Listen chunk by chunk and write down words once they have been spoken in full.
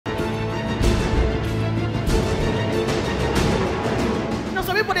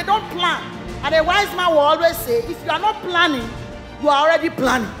people, they don't plan. And a wise man will always say, if you are not planning, you are already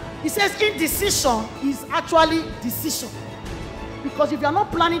planning. He says indecision is actually decision. Because if you are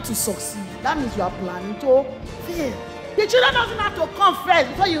not planning to succeed, that means you are planning to fail. The children doesn't have to come first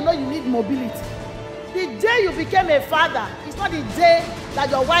before you know you need mobility. The day you became a father, it's not the day that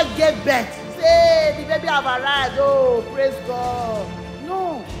your wife gave birth. Say, the baby have arrived. Oh, praise God.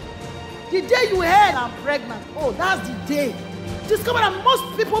 No. The day you heard I'm pregnant, oh, that's the day. Discover that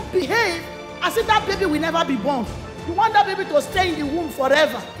most people behave as if that baby will never be born. You want that baby to stay in the womb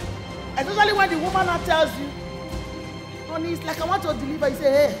forever. Especially when the woman now tells you, honey, it's like I want to deliver. You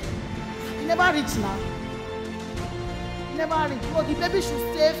say, hey, you never reach now. You never reach. No, the baby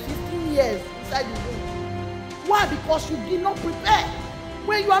should stay 15 years inside the womb. Why? Because you did not prepare.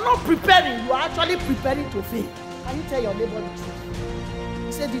 When you are not preparing, you are actually preparing to fail. Can you tell your neighbor the truth?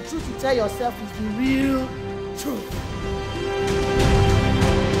 You say the truth you tell yourself is the real truth.